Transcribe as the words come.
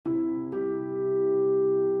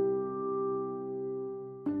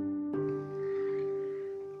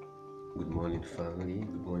morning, family.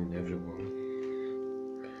 Good morning, everyone.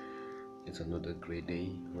 It's another great day,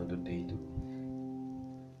 another day to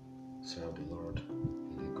serve the Lord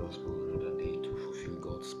in the gospel, another day to fulfill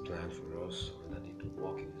God's plan for us, another day to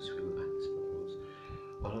walk in His will and His purpose,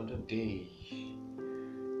 another day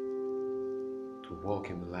to walk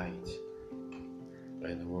in the light.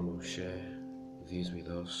 And I want to share this with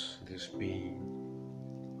us, this being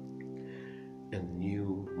a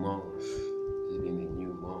new month. Living a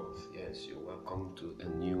new month. Yes, you're welcome to a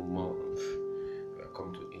new month.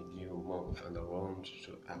 Welcome to a new month, and I want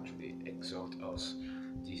to actually exhort us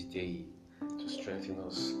this day, to strengthen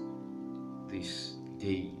us this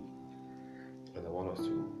day. And I want us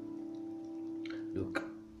to look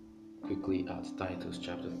quickly at Titus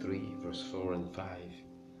chapter 3, verse 4 and 5.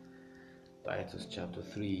 Titus chapter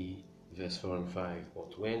 3, verse 4 and 5.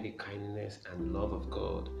 But when the kindness and love of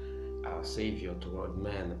God, our Savior toward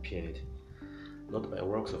man appeared, not by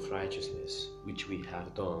works of righteousness which we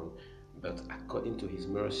have done, but according to His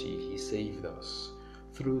mercy He saved us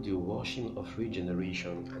through the washing of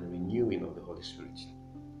regeneration and renewing of the Holy Spirit.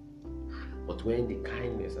 But when the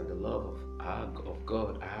kindness and the love of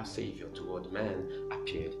God our Savior toward man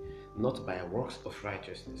appeared, not by works of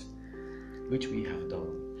righteousness which we have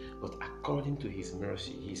done, but according to His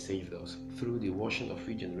mercy He saved us through the washing of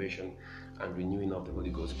regeneration and renewing of the Holy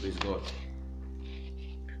Ghost. Praise God.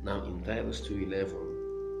 Now in Titus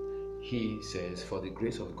 2:11, he says, for the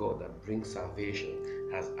grace of God that brings salvation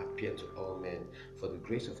has appeared to all men. For the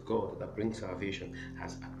grace of God that brings salvation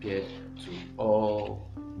has appeared to all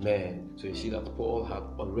men. So you see that Paul had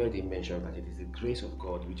already mentioned that it is the grace of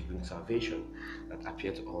God which brings salvation that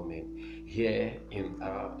appeared to all men. Here in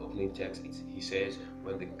our opening text, he says,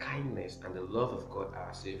 when the kindness and the love of God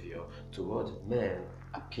our Savior toward man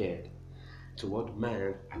appeared. Toward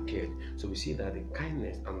man appeared. So we see that the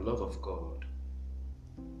kindness and love of God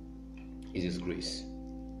is His grace.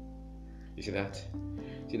 You see that?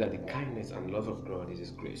 See that the kindness and love of God is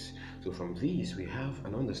His grace. So from this we have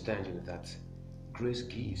an understanding that grace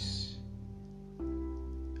gives,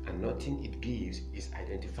 and nothing it gives is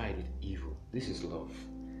identified with evil. This is love.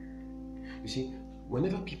 You see,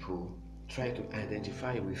 whenever people try to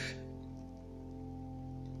identify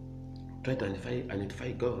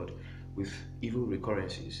God with evil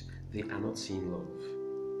recurrences, they are not seeing love.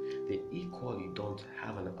 They equally don't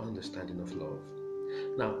have an understanding of love.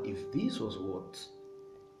 Now, if this was what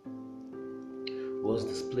was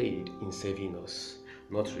displayed in saving us,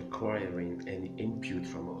 not requiring any input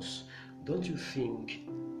from us, don't you think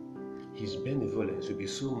His benevolence will be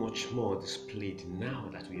so much more displayed now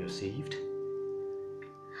that we are saved?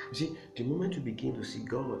 You see, the moment we begin to see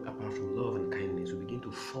God apart from love and kindness, we begin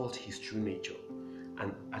to fault His true nature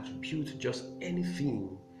and attribute just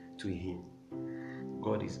anything to Him.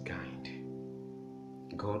 God is kind.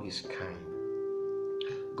 God is kind.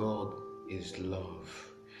 God is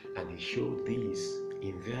love. And He showed this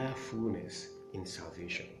in their fullness in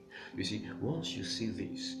salvation. You see, once you see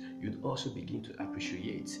this, you'd also begin to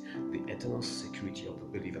appreciate the eternal security of the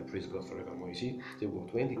believer. Praise God forevermore. You see,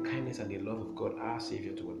 when the kindness and the love of God our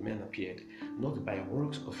Savior toward men appeared, not by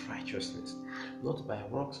works of righteousness, not by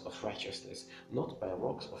works of righteousness, not by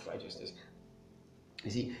works of righteousness.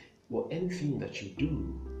 You see, well, anything that you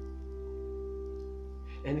do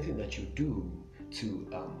to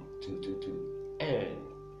earn,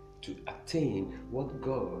 to attain what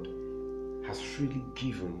God has freely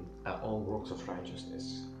given are all works of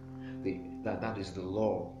righteousness. That is the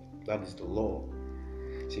law. That is the law.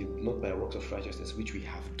 See, not by works of righteousness which we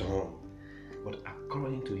have done, but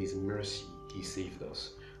according to His mercy He saved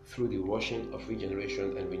us through the washing of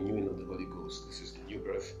regeneration and renewing of the Holy Ghost. This is the new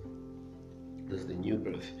birth. This is the new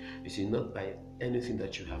birth. You see, not by anything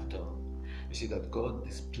that you have done. You see that God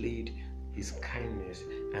displayed His kindness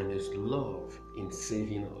and His love in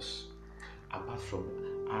saving us apart from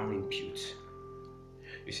our input.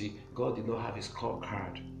 You see, God did not have His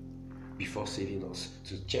scorecard before saving us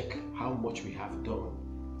to check how much we have done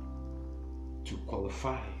to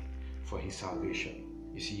qualify for His salvation.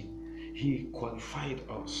 You see, He qualified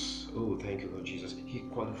us. Oh, thank you, Lord Jesus. He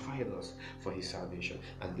qualified us for His salvation.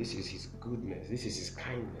 And this is His goodness, this is His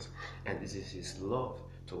kindness, and this is His love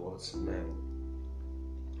towards man.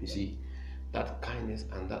 You see, that kindness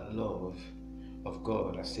and that love of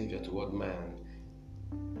God as Savior toward man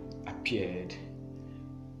appeared,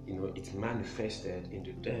 it manifested in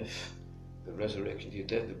the death, the resurrection, the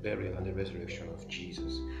death, the burial, and the resurrection of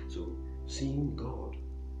Jesus. So seeing God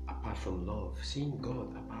apart from love, seeing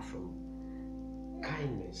God apart from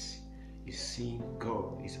kindness, is seeing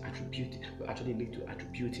God, is attributing, will actually lead to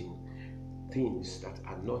attributing things that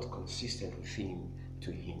are not consistent with Him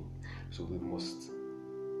to Him. So we must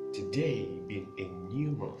today being a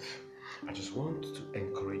new month, I just want to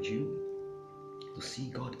encourage you to see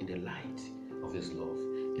God in the light of His love,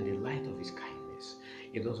 in the light of His kindness.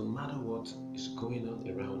 It doesn't matter what is going on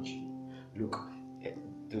around you. Look at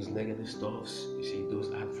those negative stuffs, you see, those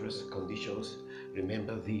adverse conditions.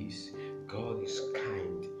 Remember this: God is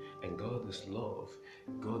kind and God is love.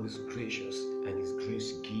 God is gracious and His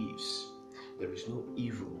grace gives. There is no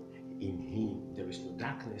evil in Him. There is no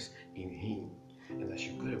darkness in Him. And as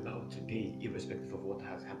you go about today, irrespective of what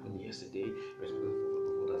has happened yesterday, irrespective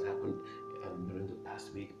of what has happened during the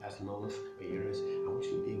past week, past month, or years, I want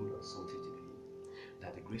you to be able to something today,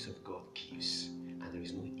 that the grace of God gives, and there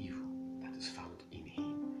is no evil that is found in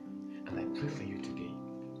Him. And I pray for you today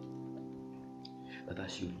that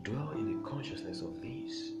as you dwell in the consciousness of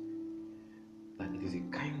this, that it is the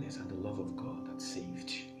kindness and the love of God that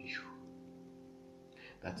saved you,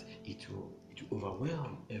 that it will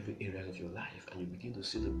overwhelm every area of your life, and you begin to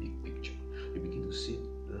see the big picture. You begin to see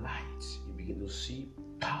light. You begin to see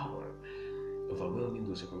power overwhelming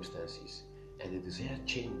those circumstances, and the desired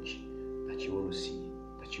change that you want to see,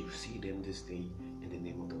 that you see them this day in the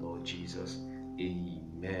name of the Lord Jesus.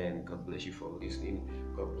 Amen. God bless you for listening.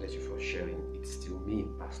 God bless you for sharing. It's still me,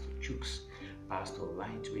 Pastor Chooks, Pastor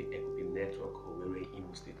Lightway Equipping Network, Owerri,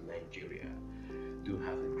 Imo State, Nigeria. Do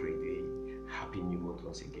have a great day. Happy New Month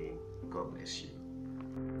once again. God bless you.